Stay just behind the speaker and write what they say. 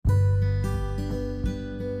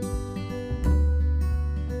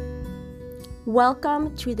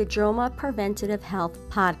Welcome to the JOMA Preventative Health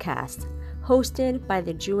Podcast, hosted by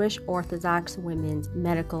the Jewish Orthodox Women's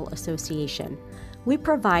Medical Association. We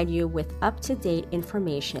provide you with up-to-date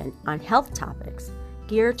information on health topics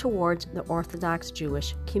geared towards the Orthodox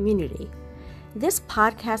Jewish community. This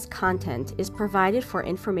podcast content is provided for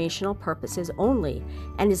informational purposes only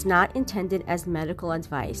and is not intended as medical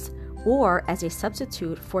advice or as a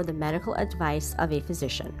substitute for the medical advice of a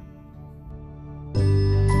physician.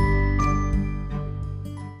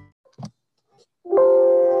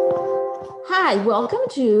 Hi, welcome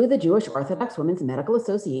to the Jewish Orthodox Women's Medical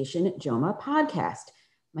Association JOMA podcast.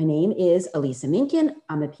 My name is Elisa Minkin.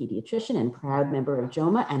 I'm a pediatrician and proud member of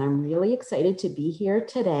JOMA, and I'm really excited to be here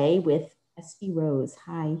today with Esty Rose.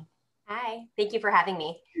 Hi. Hi, thank you for having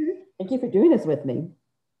me. Thank you for doing this with me.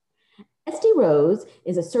 Esty Rose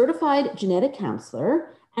is a certified genetic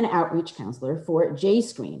counselor and outreach counselor for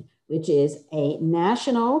JScreen, which is a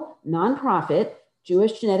national nonprofit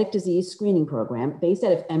Jewish genetic disease screening program based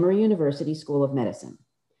out of Emory University School of Medicine.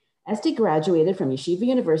 Esty graduated from Yeshiva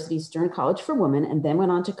University Stern College for Women and then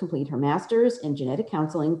went on to complete her master's in genetic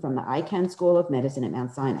counseling from the Icahn School of Medicine at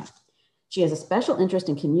Mount Sinai. She has a special interest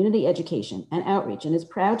in community education and outreach and is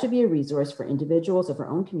proud to be a resource for individuals of her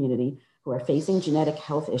own community who are facing genetic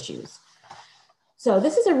health issues. So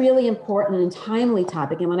this is a really important and timely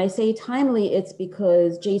topic. And when I say timely, it's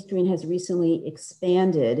because JScreen has recently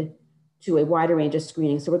expanded to a wider range of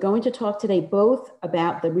screening. So we're going to talk today both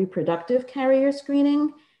about the reproductive carrier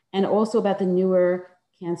screening and also about the newer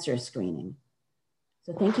cancer screening.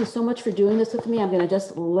 So thank you so much for doing this with me. I'm going to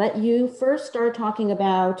just let you first start talking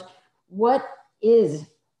about what is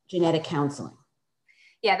genetic counseling.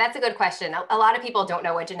 Yeah, that's a good question. A lot of people don't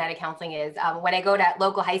know what genetic counseling is. When I go to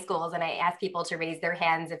local high schools and I ask people to raise their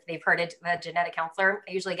hands if they've heard of a genetic counselor,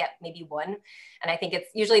 I usually get maybe one. And I think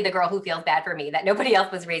it's usually the girl who feels bad for me that nobody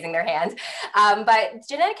else was raising their hand. But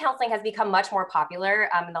genetic counseling has become much more popular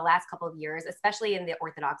in the last couple of years, especially in the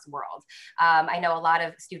Orthodox world. I know a lot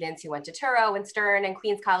of students who went to Touro and Stern and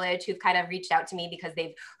Queens College who've kind of reached out to me because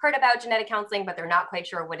they've heard about genetic counseling, but they're not quite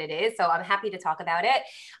sure what it is. So I'm happy to talk about it.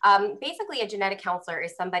 Basically, a genetic counselor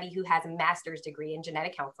is somebody who has a master's degree in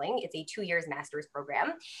genetic counseling. It's a 2 years master's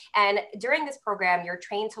program. And during this program, you're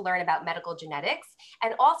trained to learn about medical genetics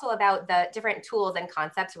and also about the different tools and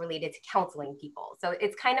concepts related to counseling people. So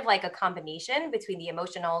it's kind of like a combination between the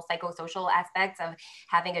emotional, psychosocial aspects of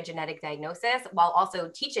having a genetic diagnosis while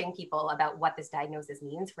also teaching people about what this diagnosis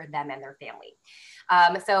means for them and their family.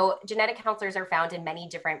 So genetic counselors are found in many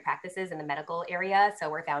different practices in the medical area. So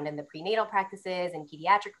we're found in the prenatal practices and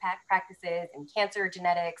pediatric practices and cancer genetics.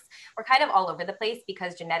 We're kind of all over the place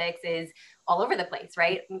because genetics is all over the place,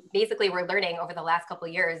 right? Basically, we're learning over the last couple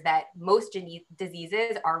of years that most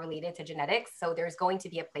diseases are related to genetics. So there's going to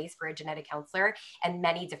be a place for a genetic counselor in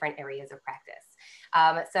many different areas of practice.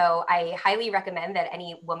 So I highly recommend that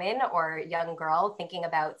any woman or young girl thinking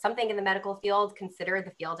about something in the medical field, consider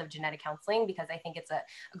the field of genetic counseling because I think it's a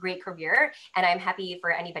great career. And I'm happy for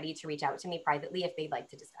anybody to reach out to me privately if they'd like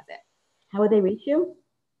to discuss it. How would they reach you?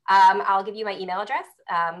 I'll give you my email address.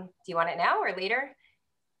 Do you want it now or later?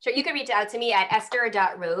 Sure, you can reach out to me at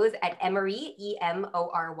esther.rose@emory,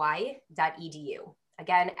 emory.edu.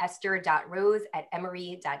 Again,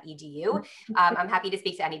 esther.rose@emory.edu. I'm happy to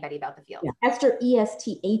speak to anybody about the field. Yeah. Esther,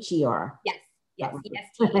 E-S-T-H-E-R. Yes,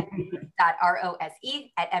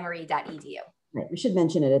 est.rose@emory.edu. Right, we should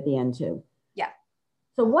mention it at the end too. Yeah.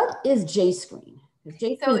 So what is JScreen?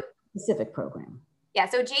 JScreen is a specific program. Yeah,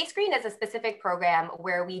 so JScreen is a specific program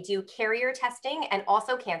where we do carrier testing and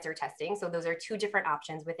also cancer testing. So those are two different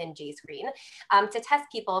options within JScreen to test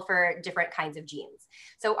people for different kinds of genes.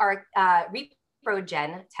 So our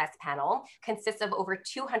ReproGen test panel consists of over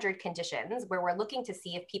 200 conditions where we're looking to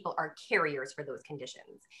see if people are carriers for those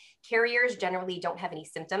conditions. Carriers generally don't have any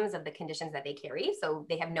symptoms of the conditions that they carry, so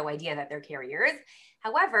they have no idea that they're carriers.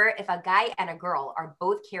 However, if a guy and a girl are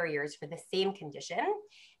both carriers for the same condition,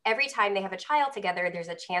 every time they have a child together, there's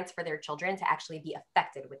a chance for their children to actually be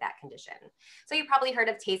affected with that condition. So you've probably heard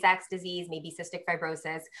of Tay-Sachs disease, maybe cystic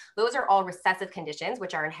fibrosis. Those are all recessive conditions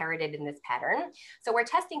which are inherited in this pattern. So we're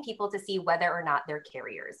testing people to see whether or not they're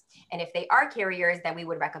carriers. And if they are carriers, then we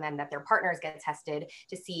would recommend that their partners get tested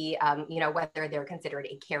to see whether they're considered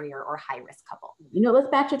a carrier or high-risk couple. Let's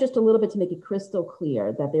backtrack just a little bit to make it crystal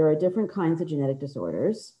clear that there are different kinds of genetic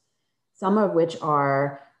disorders, some of which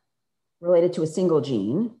are related to a single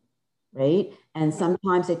gene, right? And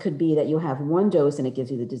sometimes it could be that you have one dose and it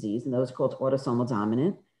gives you the disease, and those are called autosomal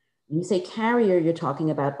dominant. When you say carrier, you're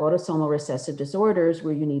talking about autosomal recessive disorders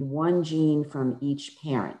where you need one gene from each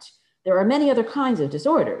parent. There are many other kinds of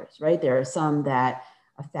disorders, right? There are some that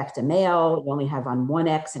affect a male. You only have on one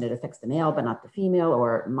X and it affects the male, but not the female,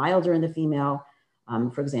 or milder in the female.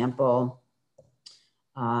 For example,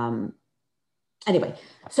 anyway,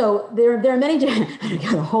 so there are many different,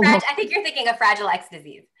 I think you're thinking of Fragile X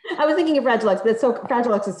disease. I was thinking of Fragile X, but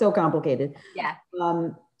Fragile X is so complicated. Yeah.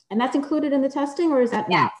 And that's included in the testing, or is that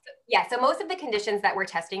not? Yeah, so most of the conditions that we're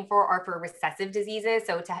testing for are for recessive diseases.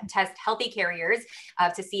 So to test healthy carriers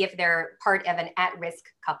to see if they're part of an at-risk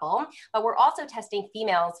couple. But we're also testing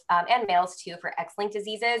females and males too for X-linked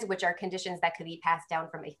diseases, which are conditions that could be passed down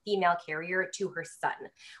from a female carrier to her son.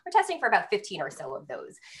 We're testing for about 15 or so of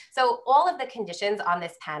those. So all of the conditions on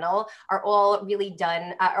this panel are all really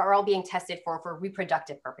done, are all being tested for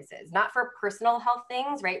reproductive purposes, not for personal health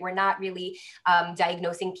things, right? We're not really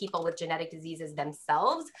diagnosing people with genetic diseases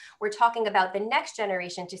themselves. We're talking about the next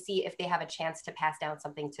generation to see if they have a chance to pass down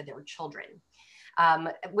something to their children,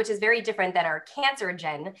 which is very different than our cancer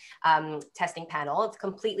gen testing panel. It's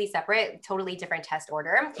completely separate, totally different test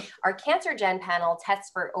order. Our cancer gen panel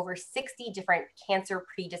tests for over 60 different cancer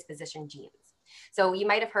predisposition genes. So you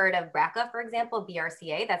might have heard of BRCA, for example,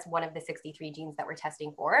 BRCA. That's one of the 63 genes that we're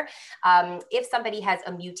testing for. If somebody has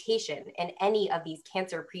a mutation in any of these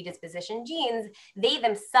cancer predisposition genes, they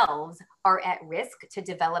themselves are at risk to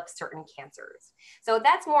develop certain cancers. So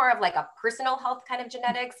that's more of like a personal health kind of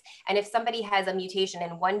genetics. And if somebody has a mutation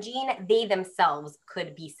in one gene, they themselves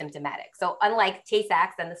could be symptomatic. So unlike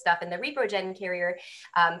Tay-Sachs and the stuff in the reprogen carrier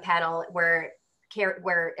panel, where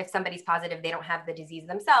if somebody's positive, they don't have the disease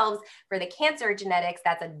themselves. For the cancer genetics,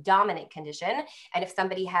 that's a dominant condition. And if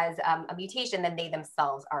somebody has a mutation, then they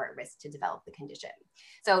themselves are at risk to develop the condition.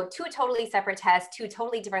 So two totally separate tests, two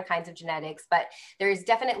totally different kinds of genetics, but there's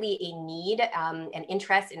definitely a need and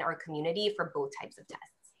interest in our community for both types of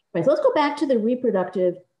tests. Right, so let's go back to the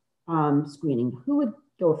reproductive screening. Who would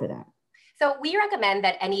go for that? So we recommend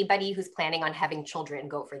that anybody who's planning on having children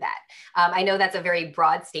go for that. I know that's a very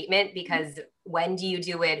broad statement because when do you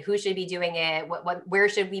do it? Who should be doing it? Where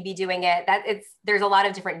should we be doing it? There's a lot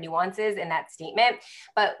of different nuances in that statement,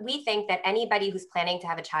 but we think that anybody who's planning to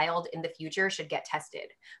have a child in the future should get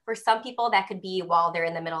tested. For some people, that could be while they're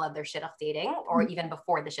in the middle of their shidduch dating or even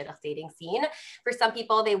before the shidduch dating scene. For some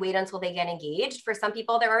people, they wait until they get engaged. For some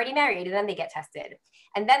people, they're already married and then they get tested.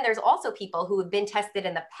 And then there's also people who have been tested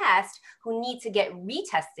in the past who need to get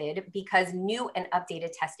retested because new and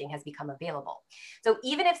updated testing has become available. So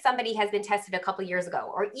even if somebody has been tested a couple years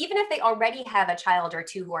ago, or even if they already have a child or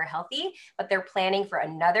two who are healthy, but they're planning for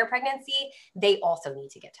another pregnancy, they also need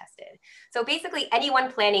to get tested. So basically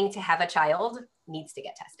anyone planning to have a child needs to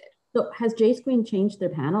get tested. So has JScreen changed their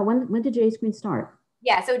panel? When did JScreen start?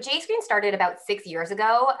 Yeah, so JScreen started about 6 years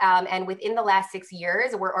ago. And within the last 6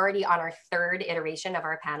 years, we're already on our third iteration of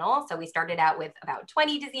our panel. So we started out with about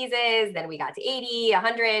 20 diseases, then we got to 80,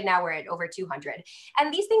 100, now we're at over 200.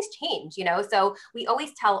 And these things change, so we always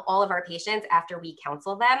tell all of our patients after we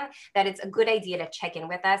counsel them that it's a good idea to check in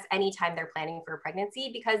with us anytime they're planning for a pregnancy,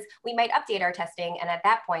 because we might update our testing. And at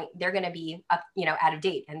that point, they're going to be out of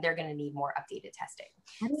date and they're going to need more updated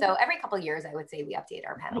testing. So every couple of years, I would say we update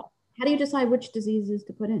our panel. How do you decide which diseases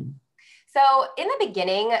to put in? So in the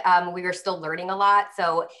beginning, we were still learning a lot.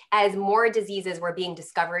 So as more diseases were being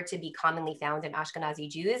discovered to be commonly found in Ashkenazi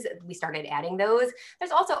Jews, we started adding those.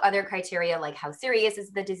 There's also other criteria like how serious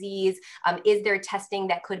is the disease? Is there testing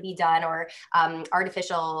that could be done, or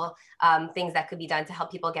artificial things that could be done to help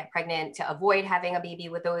people get pregnant to avoid having a baby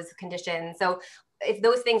with those conditions? So if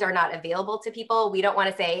those things are not available to people, we don't want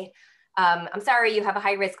to say, I'm sorry, you have a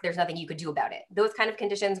high risk, there's nothing you could do about it. Those kind of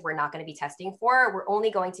conditions we're not going to be testing for. We're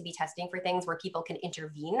only going to be testing for things where people can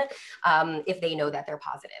intervene if they know that they're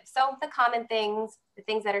positive. So the common things, the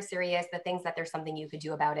things that are serious, the things that there's something you could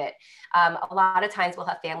do about it. A lot of times we'll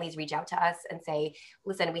have families reach out to us and say,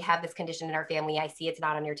 listen, we have this condition in our family. I see it's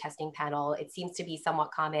not on your testing panel. It seems to be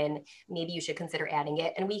somewhat common. Maybe you should consider adding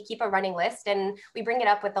it. And we keep a running list and we bring it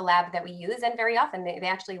up with the lab that we use. And very often they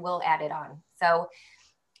actually will add it on. So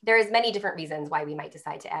there's many different reasons why we might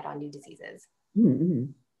decide to add on new diseases. Mm-hmm.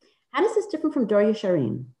 How does this differ from Dor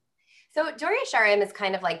Yesharim? So Dor Yesharim is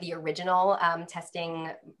kind of like the original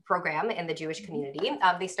testing program in the Jewish community.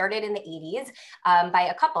 They started in the 80s by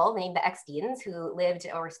a couple named the Ecksteins who lived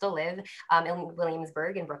or still live in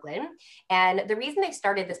Williamsburg in Brooklyn. And the reason they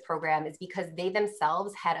started this program is because they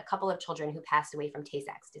themselves had a couple of children who passed away from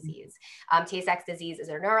Tay-Sachs disease. Tay-Sachs disease is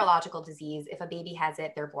a neurological disease. If a baby has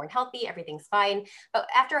it, they're born healthy, everything's fine. But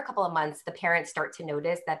after a couple of months, the parents start to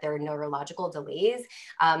notice that there are neurological delays.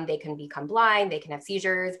 They can become blind, they can have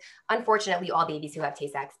seizures. Unfortunately, all babies who have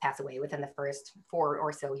Tay-Sachs pass away within the first 4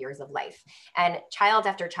 or so years of life. And child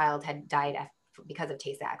after child had died because of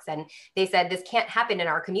Tay-Sachs. And they said, this can't happen in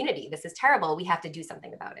our community. This is terrible. We have to do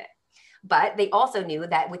something about it. But they also knew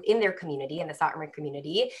that within their community, in the Satmar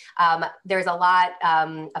community, there's a lot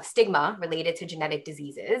of stigma related to genetic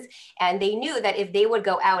diseases. And they knew that if they would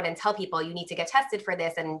go out and tell people, you need to get tested for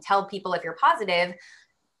this, and tell people if you're positive,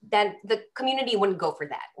 then the community wouldn't go for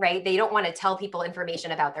that, right? They don't want to tell people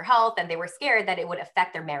information about their health, and they were scared that it would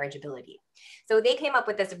affect their marriageability. So they came up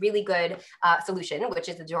with this really good solution, which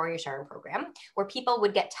is the Dor Yesharim program, where people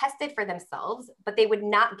would get tested for themselves, but they would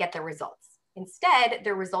not get the results. Instead,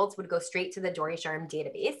 their results would go straight to the Dor Yesharim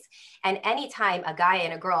database. And anytime a guy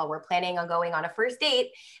and a girl were planning on going on a first date,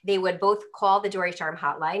 they would both call the Dor Yesharim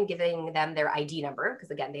hotline, giving them their ID number,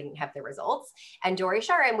 because again, they didn't have their results. And Dor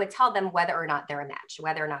Yesharim would tell them whether or not they're a match,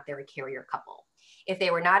 whether or not they're a carrier couple. If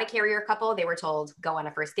they were not a carrier couple, they were told, go on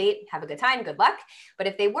a first date, have a good time, good luck. But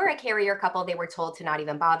if they were a carrier couple, they were told to not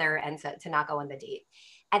even bother and to not go on the date.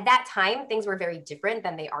 At that time, things were very different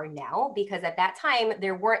than they are now, because at that time,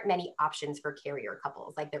 there weren't many options for carrier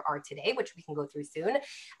couples like there are today, which we can go through soon.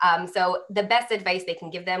 So the best advice they can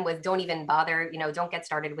give them was, don't even bother, don't get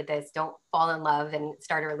started with this. Don't fall in love and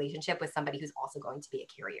start a relationship with somebody who's also going to be a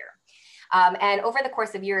carrier. And over the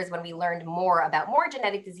course of years, when we learned more about more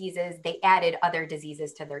genetic diseases, they added other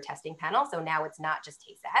diseases to their testing panel. So now it's not just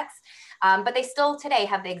Tay-Sachs, but they still today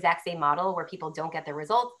have the exact same model where people don't get the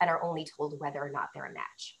results and are only told whether or not they're a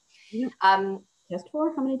match. Test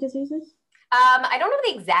for how many diseases? I don't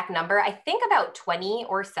know the exact number. I think about 20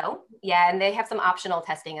 or so. Yeah, and they have some optional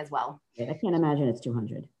testing as well. I can't imagine it's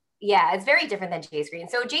 200. Yeah, it's very different than JScreen.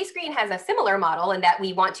 So JScreen has a similar model in that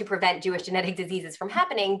we want to prevent Jewish genetic diseases from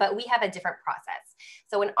happening, but we have a different process.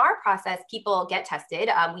 So in our process, people get tested.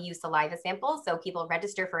 We use saliva samples. So people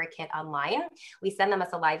register for a kit online. We send them a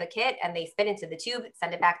saliva kit and they spit into the tube,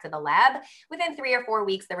 send it back to the lab. Within 3 or 4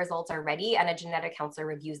 weeks, the results are ready and a genetic counselor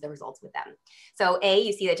reviews the results with them. So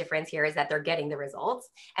you see the difference here is that they're getting the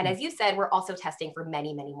results. And as you said, we're also testing for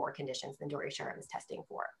many, many more conditions than Dor Yesharim is testing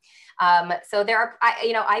for. So there are,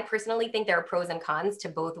 I personally think there are pros and cons to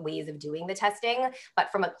both ways of doing the testing,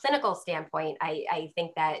 but from a clinical standpoint, I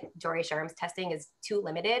think that Dor Yesharim's testing is too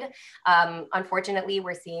limited. Unfortunately,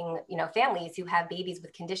 we're seeing, families who have babies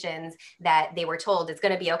with conditions that they were told it's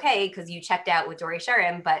going to be okay because you checked out with Dor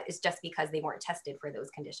Yesharim, but it's just because they weren't tested for those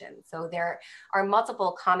conditions. So there are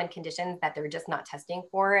multiple common conditions that they're just not testing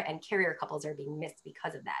for, and carrier couples are being missed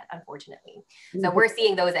because of that, unfortunately. So we're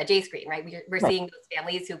seeing those at JScreen, right? We're seeing those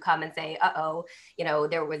families who come and say,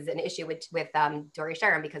 there was an issue with Dor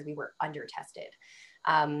Yesharim because we were under tested.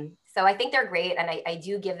 So I think they're great, and I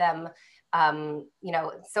do give them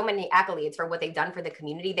so many accolades for what they've done for the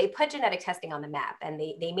community. They put genetic testing on the map, and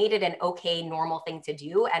they made it an okay, normal thing to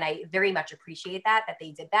do. And I very much appreciate that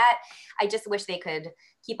they did that. I just wish they could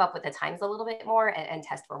keep up with the times a little bit more and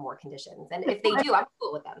test for more conditions. And if they do, I'm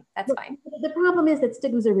cool with them. That's fine. The problem is that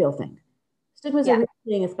stigma is a real thing. Stigma is a real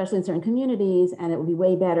thing, especially in certain communities. And it would be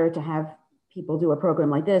way better to have people do a program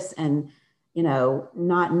like this and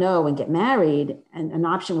not know and get married, and an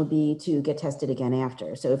option would be to get tested again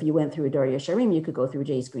after. So if you went through a Dor Yesharim, you could go through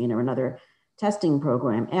JScreen or another testing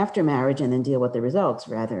program after marriage and then deal with the results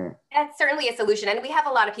rather. That's certainly a solution. And we have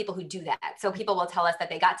a lot of people who do that. So people will tell us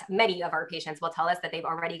that many of our patients will tell us that they've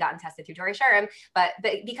already gotten tested through Dor Yesharim, but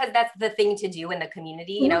because that's the thing to do in the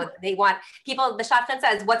community, they want people, the shotgun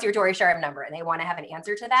says, what's your Dor Yesharim number? And they want to have an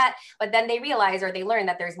answer to that. But then they realize, or they learn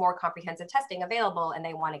that there's more comprehensive testing available and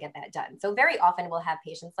they want to get that done. So very often we'll have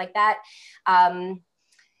patients like that.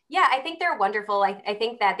 I think they're wonderful. I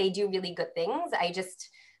think that they do really good things. I just,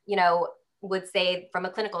 would say from a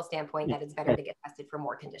clinical standpoint that it's better to get tested for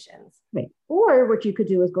more conditions. Right. Or what you could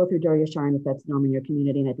do is go through Dor Yesharim if that's normal in your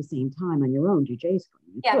community, and at the same time on your own do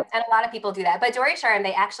JScreen. Yeah, and a lot of people do that. But Dor Yesharim,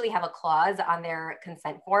 they actually have a clause on their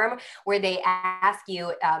consent form where they ask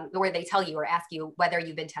you, where they tell you or ask you whether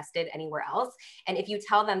you've been tested anywhere else. And if you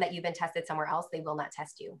tell them that you've been tested somewhere else, they will not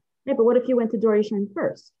test you. Yeah, but what if you went to Dor Yesharim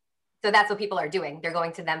first? So that's what people are doing. They're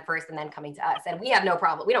going to them first and then coming to us. And we have no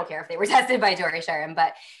problem. We don't care if they were tested by Dor Yesharim.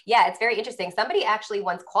 But yeah, it's very interesting. Somebody actually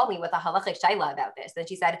once called me with a halachic shaila about this. And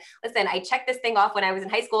she said, listen, I checked this thing off when I was in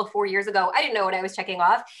high school 4 years ago. I didn't know what I was checking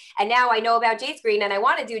off. And now I know about JScreen and I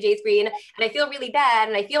want to do JScreen and I feel really bad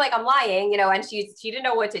and I feel like I'm lying, and she didn't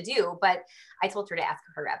know what to do. But I told her to ask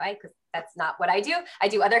her rabbi because that's not what I do. I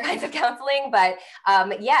do other kinds of counseling, but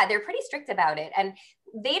they're pretty strict about it. And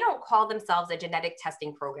they don't call themselves a genetic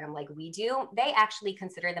testing program like we do. They actually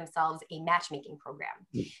consider themselves a matchmaking program.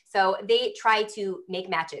 So they try to make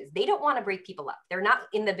matches. They don't want to break people up. They're not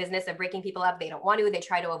in the business of breaking people up. They don't want to. They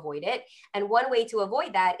try to avoid it. And one way to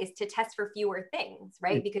avoid that is to test for fewer things,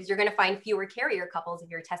 right? Because you're going to find fewer carrier couples if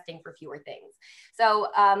you're testing for fewer things. So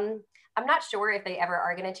I'm not sure if they ever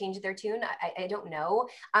are going to change their tune. I don't know.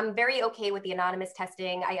 I'm very okay with the anonymous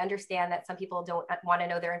testing. I understand that some people don't want to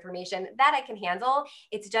know their information. That I can handle.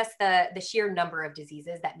 It's just the sheer number of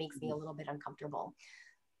diseases that makes me a little bit uncomfortable.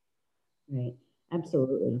 Right.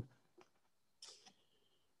 Absolutely.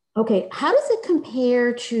 Okay, how does it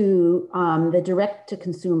compare to the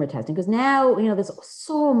direct-to-consumer testing? Because now, there's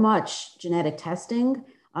so much genetic testing.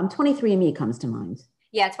 23andMe comes to mind.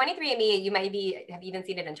 Yeah, 23andMe, you might have even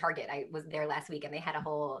seen it in Target. I was there last week and they had a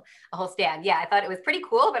whole stand. Yeah, I thought it was pretty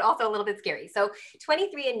cool, but also a little bit scary. So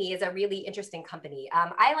 23andMe is a really interesting company.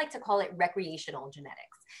 I like to call it recreational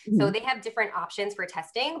genetics. Mm-hmm. So they have different options for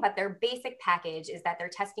testing, but their basic package is that they're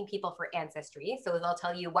testing people for ancestry. So they'll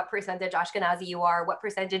tell you what percentage Ashkenazi you are, what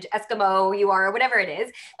percentage Eskimo you are, whatever it is.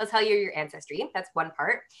 They'll tell you your ancestry. That's one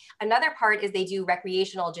part. Another part is they do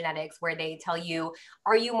recreational genetics where they tell you,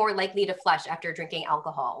 are you more likely to flush after drinking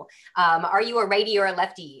alcohol? Are you a righty or a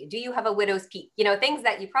lefty? Do you have a widow's peak? Things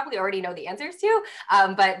that you probably already know the answers to,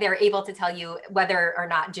 but they're able to tell you whether or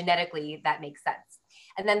not genetically that makes sense.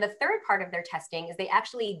 And then the third part of their testing is they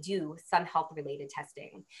actually do some health-related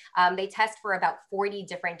testing. They test for about 40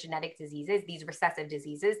 different genetic diseases, these recessive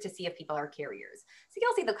diseases, to see if people are carriers. So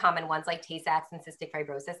you'll see the common ones like Tay-Sachs and cystic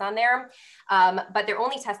fibrosis on there, but they're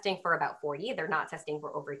only testing for about 40. They're not testing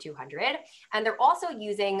for over 200. And they're also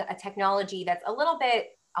using a technology that's a little bit,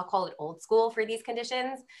 I'll call it old school for these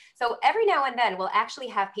conditions. So every now and then we'll actually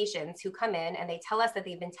have patients who come in and they tell us that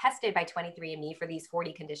they've been tested by 23andMe for these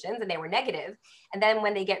 40 conditions and they were negative. And then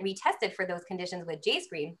when they get retested for those conditions with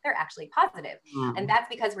JScreen, they're actually positive. Mm-hmm. And that's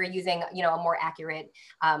because we're using, a more accurate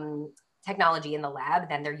technology in the lab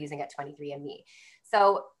than they're using at 23andMe.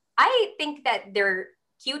 So I think that they're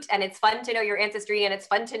cute and it's fun to know your ancestry and it's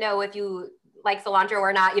fun to know if you like cilantro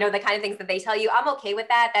or not, the kind of things that they tell you. I'm okay with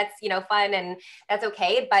that. That's, fun and that's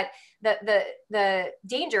okay. But the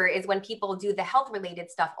danger is when people do the health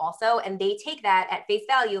related stuff also, and they take that at face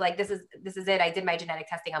value, like this is it. I did my genetic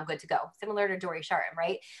testing. I'm good to go. Similar to Dori Sharam,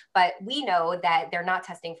 right? But we know that they're not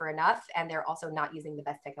testing for enough and they're also not using the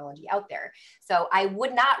best technology out there. So I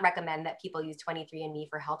would not recommend that people use 23andMe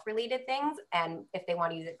for health related things. And if they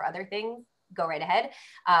want to use it for other things, go right ahead.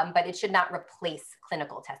 But it should not replace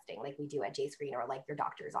clinical testing like we do at JScreen or like your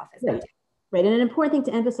doctor's office. Right. Right. And an important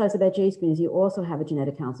thing to emphasize about JScreen is you also have a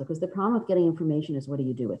genetic counselor, because the problem with getting information is what do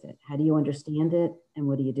you do with it? How do you understand it? And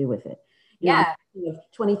what do you do with it? Yeah.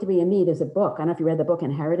 23andMe, there's a book. I don't know if you read the book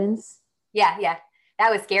Inheritance. Yeah.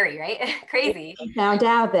 That was scary, right? Crazy. She found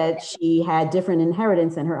out that she had different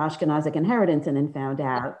inheritance than her Ashkenazic inheritance, and then found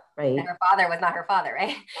out, right, that her father was not her father,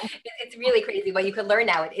 right? It's really crazy what you could learn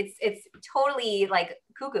now. It's totally like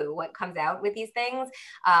cuckoo what comes out with these things.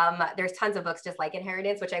 There's tons of books just like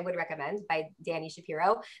Inheritance, which I would recommend, by Danny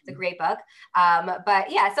Shapiro. It's a great book.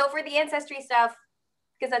 But yeah, so for the ancestry stuff,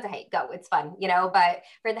 because that's a hate, go, it's fun, but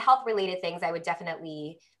for the health related things, I would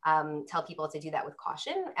definitely tell people to do that with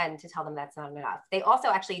caution and to tell them that's not enough. They also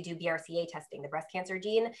actually do BRCA testing, the breast cancer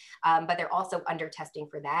gene, but they're also under testing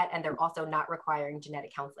for that. And they're also not requiring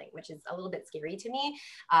genetic counseling, which is a little bit scary to me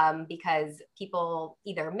because people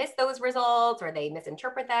either miss those results or they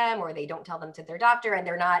misinterpret them or they don't tell them to their doctor and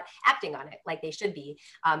they're not acting on it like they should be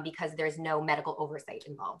because there's no medical oversight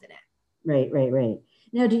involved in it. Right.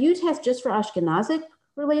 Now, do you test just for Ashkenazic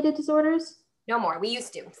related disorders? No more. We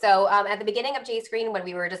used to. So at the beginning of JScreen, when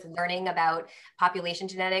we were just learning about population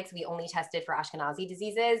genetics, we only tested for Ashkenazi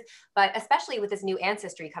diseases. But especially with this new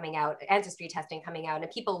ancestry testing coming out,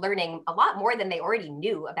 and people learning a lot more than they already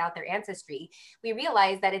knew about their ancestry, we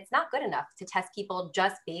realized that it's not good enough to test people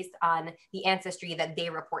just based on the ancestry that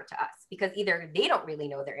they report to us, because either they don't really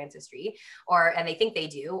know their ancestry, and they think they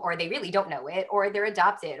do, or they really don't know it, or they're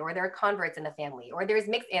adopted, or they're converts in the family, or there's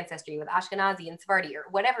mixed ancestry with Ashkenazi and Sephardi, or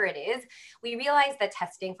whatever it is. We realize that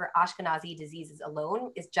testing for Ashkenazi diseases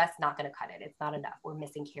alone is just not going to cut it. It's not enough. We're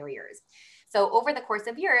missing carriers. So over the course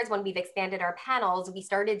of years, when we've expanded our panels, we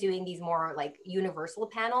started doing these more like universal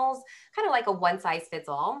panels, kind of like a one size fits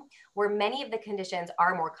all, where many of the conditions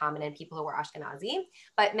are more common in people who are Ashkenazi,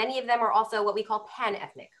 but many of them are also what we call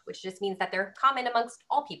pan-ethnic, which just means that they're common amongst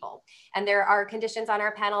all people. And there are conditions on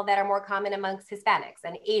our panel that are more common amongst Hispanics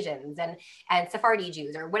and Asians and Sephardi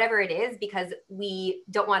Jews or whatever it is, because we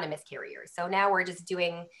don't want to miss carriers. So now we're just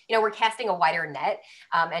doing, we're casting a wider net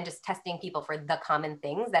and just testing people for the common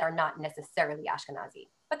things that are not necessarily Ashkenazi.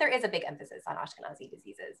 But there is a big emphasis on Ashkenazi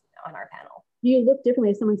diseases on our panel. Do you look differently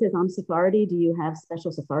if someone says I'm Sephardi? Do you have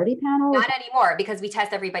special Sephardi panels? Not anymore, because we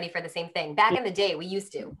test everybody for the same thing. Back in the day, we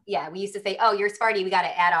used to. Yeah, we used to say, oh, you're Sephardi, we got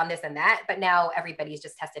to add on this and that. But now everybody's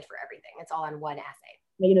just tested for everything. It's all on one assay.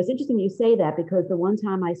 You know, it's interesting you say that because the one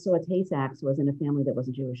time I saw Tay-Sachs was in a family that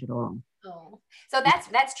wasn't Jewish at all. Oh, so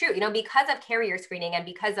that's true. You know, because of carrier screening and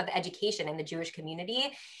because of education in the Jewish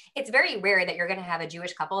community, it's very rare that you're going to have a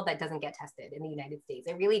Jewish couple that doesn't get tested in the United States.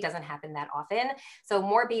 It really doesn't happen that often. So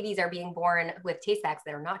more babies are being born with Tay-Sachs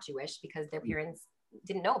that are not Jewish because their parents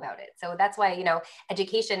didn't know about it. So that's why, you know,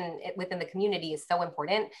 education within the community is so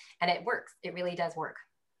important, and it works. It really does work.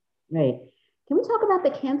 Right. Can we talk about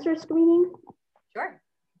the cancer screening? Sure.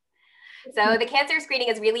 So the cancer screening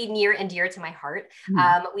is really near and dear to my heart.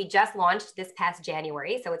 We just launched this past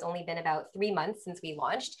January, so it's only been about 3 months since we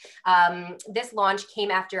launched. This launch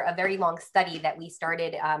came after a very long study that we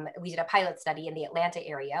started. We did a pilot study in the Atlanta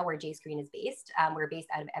area where JScreen is based. We're based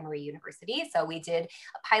out of Emory University. So we did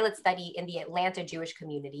a pilot study in the Atlanta Jewish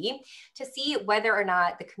community to see whether or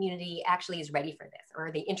not the community actually is ready for this, or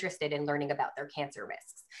are they interested in learning about their cancer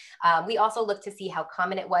risks. We also looked to see how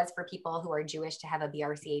common it was for people who are Jewish to have a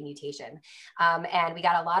BRCA mutation. And we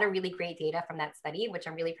got a lot of really great data from that study, which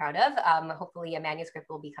I'm really proud of. Hopefully a manuscript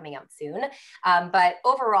will be coming out soon. But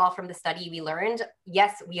overall from the study, we learned,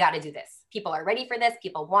 yes, we got to do this. People are ready for this.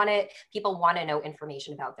 People want it. People want to know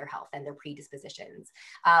information about their health and their predispositions.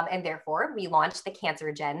 And therefore, we launched the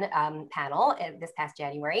Cancer Gen panel this past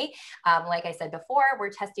January. Like I said before, we're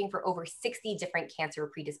testing for over 60 different cancer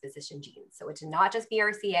predisposition genes. So it's not just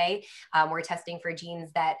BRCA. We're testing for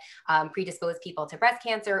genes that predispose people to breast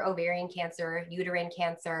cancer, ovarian cancer, uterine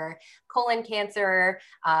cancer, colon cancer,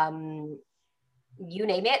 you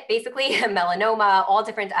name it, basically, melanoma, all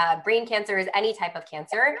different brain cancers, any type of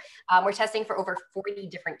cancer. We're testing for over 40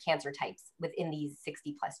 different cancer types within these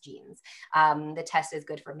 60 plus genes. The test is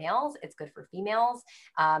good for males, it's good for females.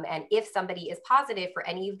 And if somebody is positive for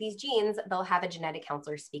any of these genes, they'll have a genetic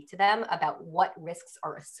counselor speak to them about what risks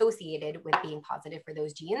are associated with being positive for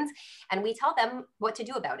those genes. And we tell them what to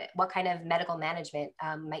do about it, what kind of medical management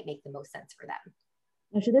might make the most sense for them.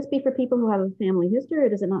 Now, should this be for people who have a family history, or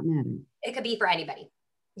does it not matter? It could be for anybody.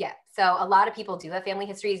 Yeah. So a lot of people do have family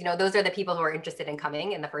histories. You know, those are the people who are interested in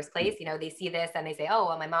coming in the first place. You know, they see this and they say, oh,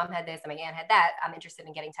 well, my mom had this and my aunt had that. I'm interested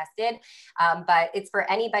in getting tested. But it's for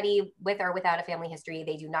anybody with or without a family history.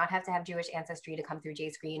 They do not have to have Jewish ancestry to come through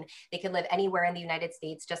JScreen. They can live anywhere in the United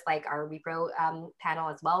States, just like our repro panel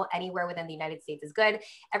as well. Anywhere within the United States is good.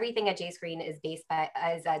 Everything at JScreen is based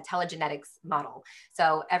as a telegenetics model.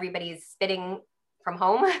 So everybody's spitting from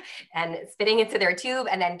home and spitting into their tube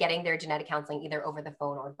and then getting their genetic counseling either over the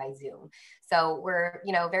phone or by Zoom. So we're,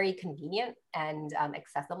 you know, very convenient and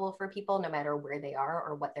accessible for people no matter where they are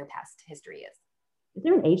or what their past history is. Is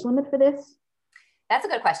there an age limit for this? That's a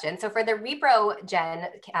good question. So for the Repro Gen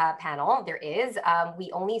panel, there is.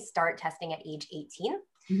 We only start testing at age 18.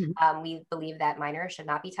 Mm-hmm. We believe that minors should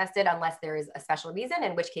not be tested unless there is a special reason,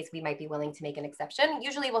 in which case we might be willing to make an exception.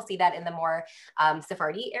 Usually we'll see that in the more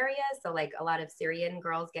Sephardi areas. So like a lot of Syrian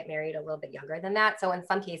girls get married a little bit younger than that. So in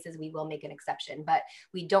some cases we will make an exception, but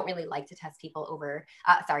we don't really like to test people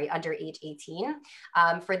under age 18.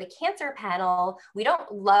 For the cancer panel, we don't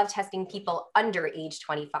love testing people under age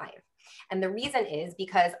 25. And the reason is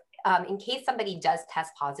because in case somebody does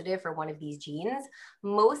test positive for one of these genes,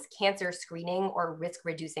 most cancer screening or risk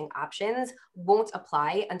reducing options won't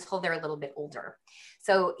apply until they're a little bit older.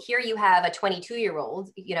 So here you have a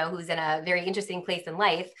 22-year-old, you know, who's in a very interesting place in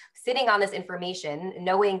life, sitting on this information,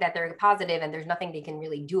 knowing that they're positive and there's nothing they can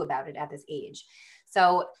really do about it at this age.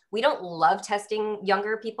 So we don't love testing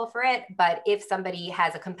younger people for it, but if somebody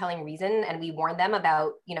has a compelling reason and we warn them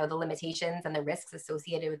about, you know, the limitations and the risks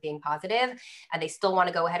associated with being positive, and they still want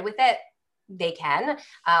to go ahead with it, they can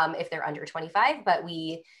if they're under 25, but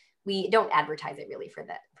we don't advertise it really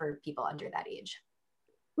for people under that age.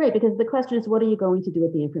 Right, because the question is, what are you going to do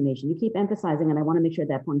with the information? You keep emphasizing, and I want to make sure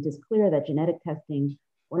that point is clear, that genetic testing,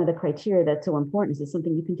 one of the criteria that's so important is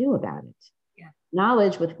something you can do about it.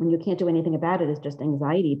 Knowledge when you can't do anything about it is just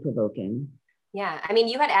anxiety provoking. Yeah, I mean,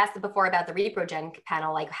 you had asked before about the ReproGen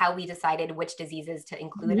panel, like how we decided which diseases to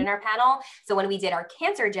include in our panel. So when we did our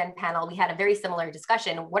Cancer Gen panel, we had a very similar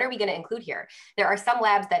discussion. What are we going to include here? There are some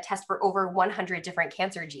labs that test for over 100 different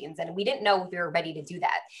cancer genes, and we didn't know if we were ready to do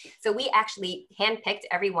that. So we actually handpicked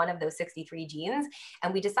every one of those 63 genes,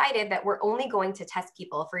 and we decided that we're only going to test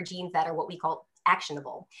people for genes that are what we call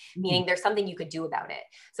actionable, meaning there's something you could do about it.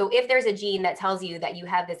 So if there's a gene that tells you that you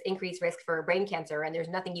have this increased risk for brain cancer and there's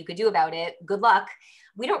nothing you could do about it, good luck.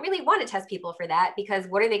 We don't really want to test people for that, because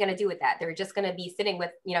what are they going to do with that? They're just going to be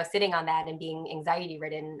sitting on that and being anxiety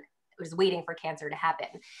ridden was waiting for cancer to happen.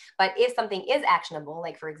 But if something is actionable,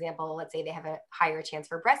 like for example, let's say they have a higher chance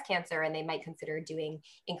for breast cancer and they might consider doing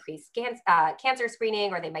increased cancer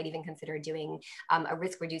screening, or they might even consider doing a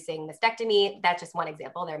risk reducing mastectomy. That's just one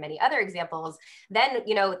example. There are many other examples. Then,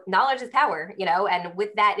 knowledge is power, and with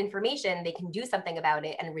that information, they can do something about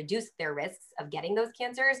it and reduce their risks of getting those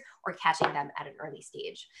cancers or catching them at an early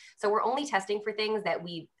stage. So we're only testing for things that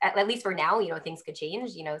at least for now, things could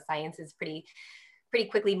change. Science is pretty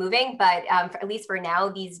quickly moving, but at least for now,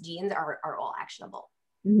 these genes are all actionable.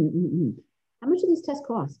 Mm-hmm. How much do these tests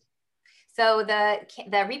cost? So the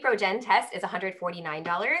ReproGen test is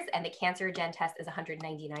 $149 and the Cancer Gen test is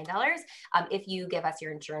 $199 if you give us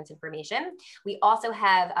your insurance information. We also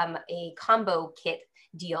have a combo kit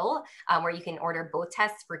deal where you can order both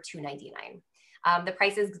tests for $299. The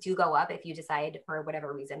prices do go up if you decide for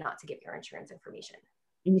whatever reason not to give your insurance information.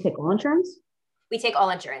 And you take all insurance? We take all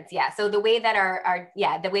insurance, yeah. So the way that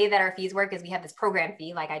our fees work is we have this program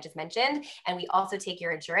fee, like I just mentioned, and we also take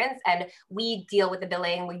your insurance and we deal with the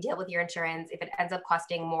billing, we deal with your insurance. If it ends up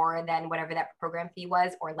costing more than whatever that program fee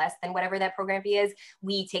was or less than whatever that program fee is,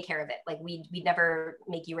 we take care of it. Like we never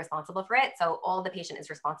make you responsible for it. So all the patient is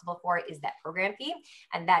responsible for is that program fee,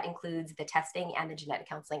 and that includes the testing and the genetic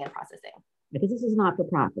counseling and processing. Because this is not for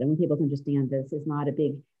profit. I want people to understand this is not a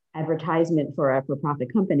big advertisement for a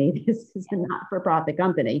for-profit company. This is a not-for-profit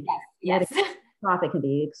company. Yes. Profit can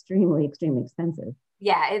be extremely, extremely expensive.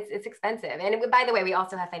 Yeah, it's expensive. And by the way, we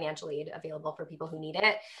also have financial aid available for people who need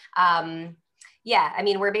it. Yeah, I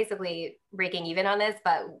mean, we're basically breaking even on this,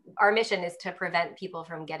 but our mission is to prevent people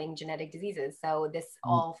from getting genetic diseases. So this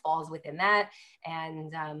all falls within that.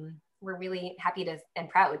 And we're really happy and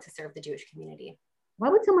proud to serve the Jewish community. Why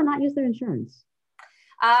would someone not use their insurance?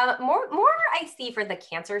 More I see for the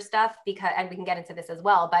cancer stuff, and we can get into this as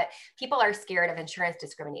well, but people are scared of insurance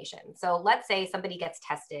discrimination. So let's say somebody gets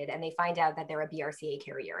tested and they find out that they're a BRCA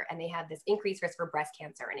carrier and they have this increased risk for breast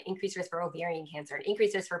cancer, an increased risk for ovarian cancer, an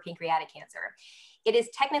increased risk for pancreatic cancer. It is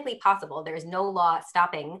technically possible. There is no law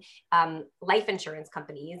stopping life insurance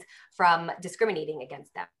companies from discriminating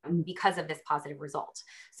against them because of this positive result.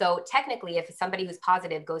 So technically, if somebody who's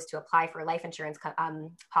positive goes to apply for a life insurance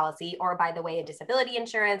policy, or by the way, a disability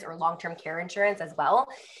insurance or long-term care insurance as well,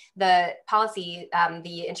 the policy,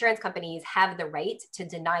 the insurance companies have the right to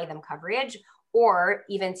deny them coverage, or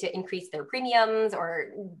even to increase their premiums, or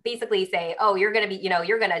basically say, oh, you're going to be,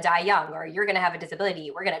 you're going to die young, or you're going to have a disability.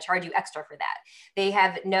 We're going to charge you extra for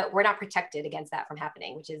that. We're not protected against that from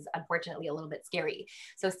happening, which is unfortunately a little bit scary.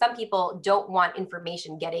 So some people don't want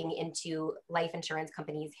information getting into life insurance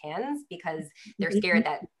companies' hands because they're scared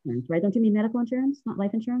that. Right? Don't you mean medical insurance, not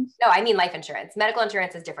life insurance? No, I mean life insurance. Medical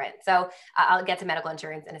insurance is different. So I'll get to medical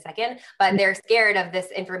insurance in a second, but they're scared of this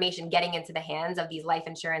information getting into the hands of these life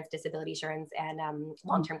insurance, disability insurance, and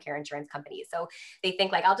long-term care insurance companies. So they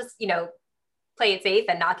think like, I'll just, play it safe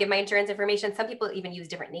and not give my insurance information. Some people even use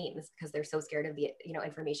different names because they're so scared of the,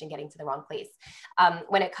 information getting to the wrong place.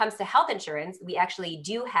 When it comes to health insurance, we actually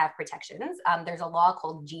do have protections. There's a law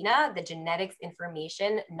called GINA, the Genetics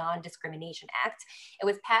Information Non-Discrimination Act. It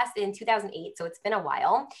was passed in 2008, so it's been a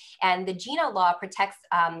while. And the GINA law protects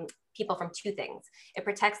people from two things. It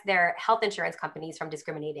protects their health insurance companies from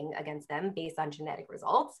discriminating against them based on genetic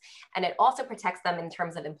results. And it also protects them in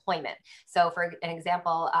terms of employment. So for an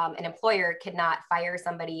example, an employer cannot fire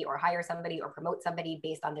somebody or hire somebody or promote somebody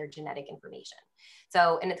based on their genetic information.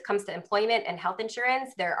 So when it comes to employment and health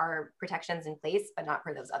insurance, there are protections in place, but not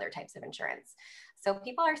for those other types of insurance. So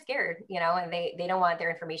people are scared, and they don't want their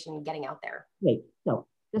information getting out there. Wait, so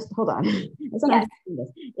just hold on. Yes.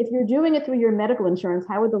 If you're doing it through your medical insurance,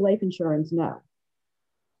 how would the life insurance know?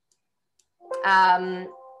 I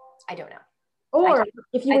don't know. Or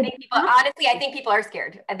if you I think people are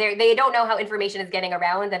scared. They don't know how information is getting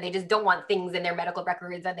around, and they just don't want things in their medical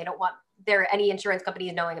records, and they don't want any insurance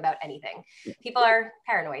companies knowing about anything. People are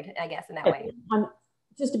paranoid, I guess, in that way.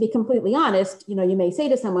 Just to be completely honest, you may say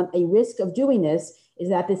to someone, a risk of doing this is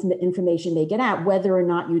that this information may get out, whether or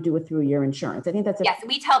not you do it through your insurance. I think that's yes,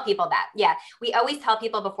 we tell people that. Yeah, we always tell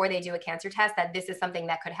people before they do a cancer test that this is something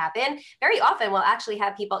that could happen. Very often we'll actually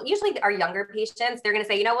have people, usually our younger patients, they're going to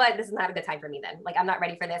say, you know what, this is not a good time for me then. Like, I'm not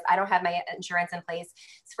ready for this. I don't have my insurance in place.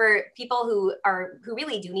 It's for people who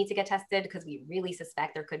really do need to get tested because we really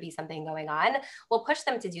suspect there could be something going on. We'll push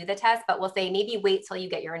them to do the test, but we'll say maybe wait till you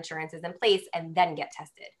get your insurances in place and then get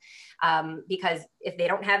tested. Because if they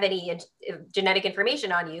don't have any genetic information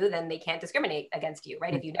on you, then they can't discriminate against you,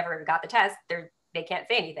 right? If you never got the test, they can't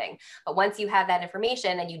say anything. But once you have that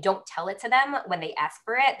information and you don't tell it to them when they ask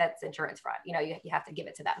for it, that's insurance fraud. You know, you have to give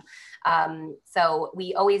it to them. So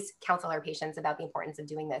we always counsel our patients about the importance of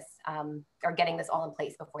doing this or getting this all in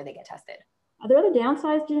place before they get tested. Are there other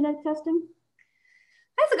downsides to genetic testing?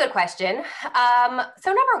 That's a good question.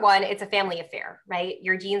 So number one, it's a family affair, right?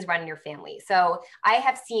 Your genes run in your family. So I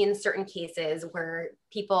have seen certain cases where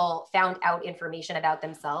people found out information about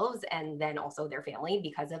themselves and then also their family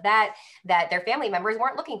because of that their family members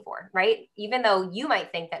weren't looking for, right? Even though you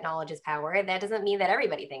might think that knowledge is power, that doesn't mean that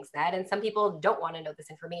everybody thinks that. And some people don't want to know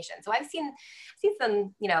this information. So I've seen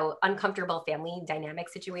some, you know, uncomfortable family dynamic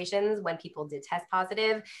situations when people did test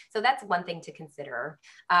positive. So that's one thing to consider.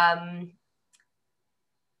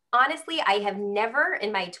 Honestly, I have never,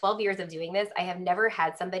 in my 12 years of doing this, I have never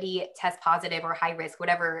had somebody test positive or high risk,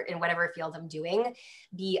 whatever, in whatever field I'm doing,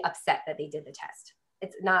 be upset that they did the test.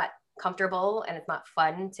 It's not comfortable and it's not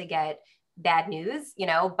fun to get bad news, you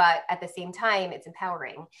know, but at the same time, it's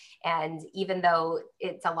empowering. And even though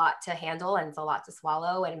it's a lot to handle and it's a lot to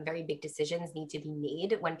swallow and very big decisions need to be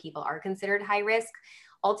made when people are considered high risk,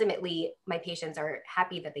 ultimately my patients are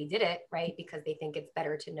happy that they did it, right? Because they think it's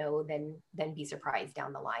better to know than be surprised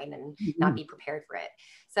down the line and not be prepared for it.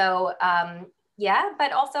 So yeah,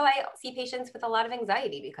 but also I see patients with a lot of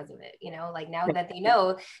anxiety because of it, you know, like now that they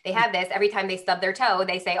know they have this, every time they stub their toe,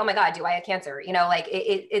 they say, oh my God, do I have cancer? You know, like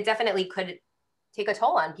it definitely could take a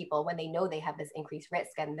toll on people when they know they have this increased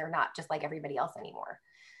risk and they're not just like everybody else anymore.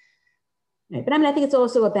 Right. But I mean, I think it's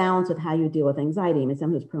also a balance with how you deal with anxiety. I mean,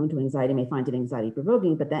 someone who's prone to anxiety may find it anxiety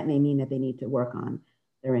provoking, but that may mean that they need to work on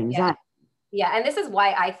their anxiety. Yeah, and this is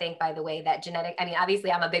why I think, by the way, that I mean,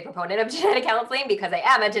 obviously I'm a big proponent of genetic counseling because I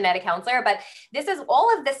am a genetic counselor, but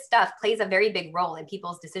all of this stuff plays a very big role in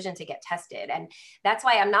people's decision to get tested. And that's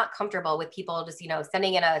why I'm not comfortable with people just, you know,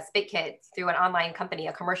 sending in a spit kit through an online company,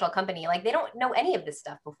 a commercial company. Like they don't know any of this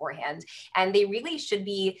stuff beforehand. And they really should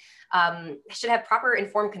have proper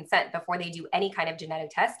informed consent before they do any kind of genetic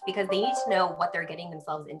test because they need to know what they're getting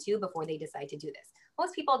themselves into before they decide to do this.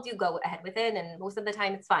 Most people do go ahead with it, and most of the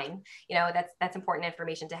time it's fine. You know, that's important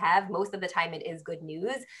information to have. Most of the time it is good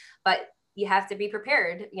news, but you have to be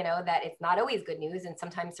prepared, you know, that it's not always good news and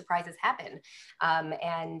sometimes surprises happen.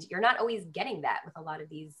 And you're not always getting that with a lot of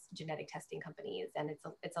these genetic testing companies. And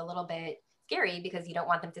it's a little bit scary because you don't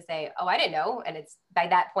want them to say, oh, I didn't know. And it's by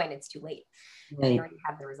that point, it's too late. Right. You already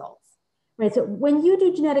have the results. Right. So when you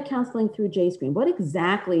do genetic counseling through JScreen, what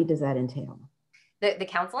exactly does that entail? The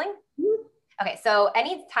counseling? Mm-hmm. Okay, so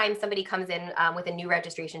anytime somebody comes in with a new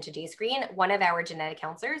registration to JScreen, one of our genetic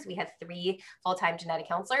counselors, we have 3 full-time genetic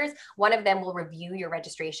counselors, one of them will review your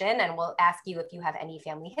registration and will ask you if you have any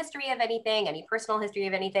family history of anything, any personal history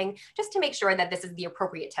of anything, just to make sure that this is the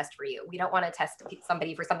appropriate test for you. We don't want to test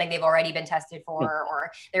somebody for something they've already been tested for,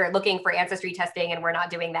 or they're looking for ancestry testing and we're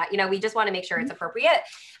not doing that. You know, we just want to make sure it's appropriate.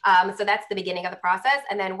 So that's the beginning of the process.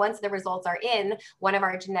 And then once the results are in, one of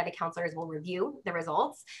our genetic counselors will review the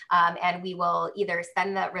results and we will either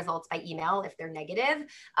send the results by email if they're negative,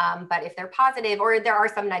 but if they're positive, or there are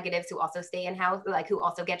some negatives who also stay in-house, like who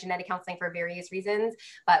also get genetic counseling for various reasons,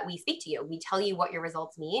 but we speak to you. We tell you what your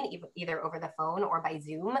results mean, either over the phone or by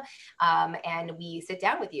Zoom, and we sit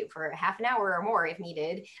down with you for half an hour or more if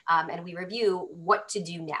needed, and we review what to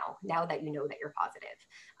do now that you know that you're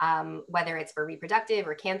positive. Whether it's for reproductive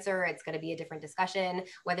or cancer, it's going to be a different discussion.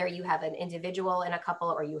 Whether you have an individual in a couple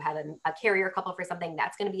or you have a carrier couple for something,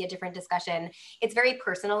 that's going to be a different discussion. It's very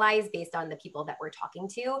personalized based on the people that we're talking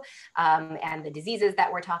to and the diseases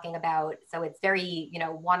that we're talking about. So it's very, you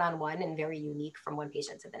know, one-on-one and very unique from one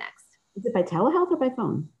patient to the next. Is it by telehealth or by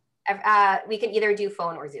phone? We can either do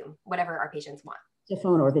phone or Zoom, whatever our patients want. So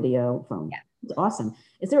phone or video phone. Yeah. It's awesome.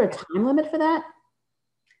 Is there a time limit for that?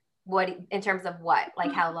 What, in terms of what?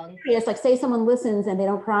 Like how long? Yes, like say someone listens and they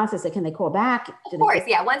don't process it, can they call back? Of course,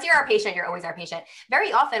 yeah. Once you're our patient, you're always our patient.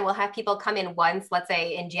 Very often we'll have people come in once, let's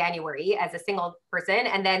say in January as a single person,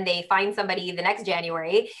 and then they find somebody the next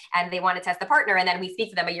January and they want to test the partner, and then we speak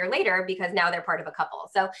to them a year later because now they're part of a couple.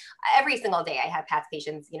 So every single day I have past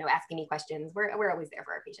patients, you know, asking me questions. We're always there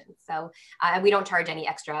for our patients. So we don't charge any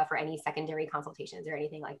extra for any secondary consultations or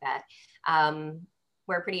anything like that.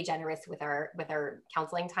 We're pretty generous with our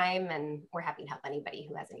counseling time, and we're happy to help anybody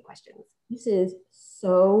who has any questions. This is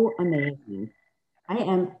so amazing. I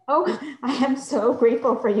am so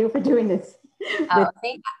grateful for you for doing this.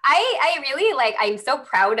 I really I'm so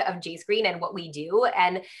proud of JScreen and what we do.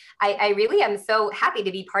 And I really am so happy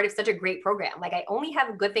to be part of such a great program. Like I only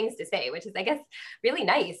have good things to say, which is, I guess, really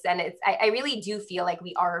nice. And I really do feel like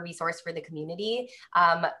we are a resource for the community.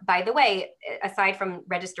 By the way, aside from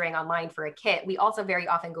registering online for a kit, we also very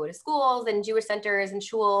often go to schools and Jewish centers and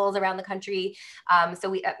shuls around the country. So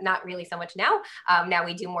we, not really so much now. Now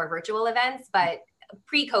we do more virtual events, but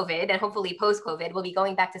pre-COVID and hopefully post-COVID, we'll be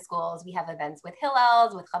going back to schools. We have events with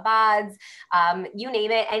Hillels, with Chabads, you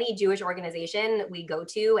name it, any Jewish organization we go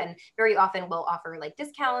to, and very often we'll offer like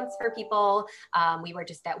discounts for people. We were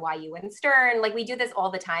just at YU and Stern. Like we do this all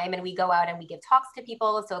the time, and we go out and we give talks to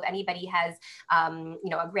people. So if anybody has,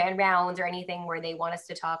 a grand rounds or anything where they want us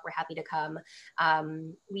to talk, we're happy to come.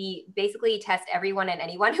 We basically test everyone and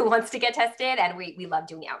anyone who wants to get tested, and we love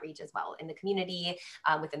doing outreach as well in the community,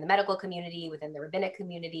 within the medical community, within the rabbinic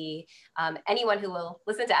community, anyone who will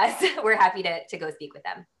listen to us, we're happy to go speak with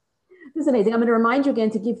them. This is amazing. I'm going to remind you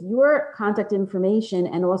again to give your contact information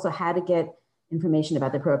and also how to get information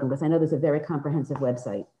about the program, because I know there's a very comprehensive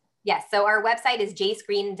website. Yes, so our website is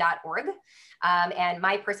jscreen.org. And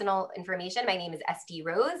my personal information, my name is Esti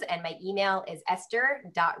Rose, and my email is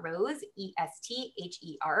esther.rose,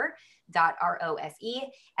 ESTHER.ROSE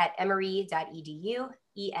 @emory.edu,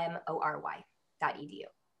 EMORY.edu.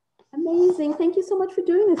 Amazing. Thank you so much for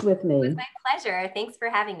doing this with me. It was my pleasure. Thanks for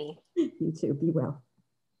having me. You too. Be well.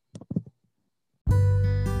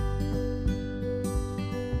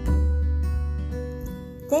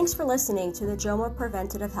 Thanks for listening to the JOMA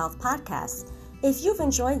Preventative Health Podcast. If you've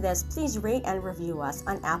enjoyed this, please rate and review us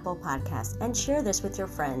on Apple Podcasts and share this with your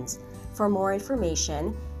friends. For more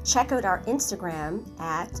information, check out our Instagram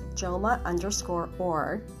at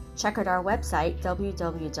JOMA_org. Check out our website,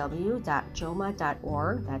 www.joma.org,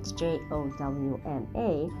 that's JOWMA.org,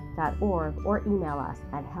 or email us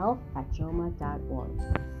at health@joma.org.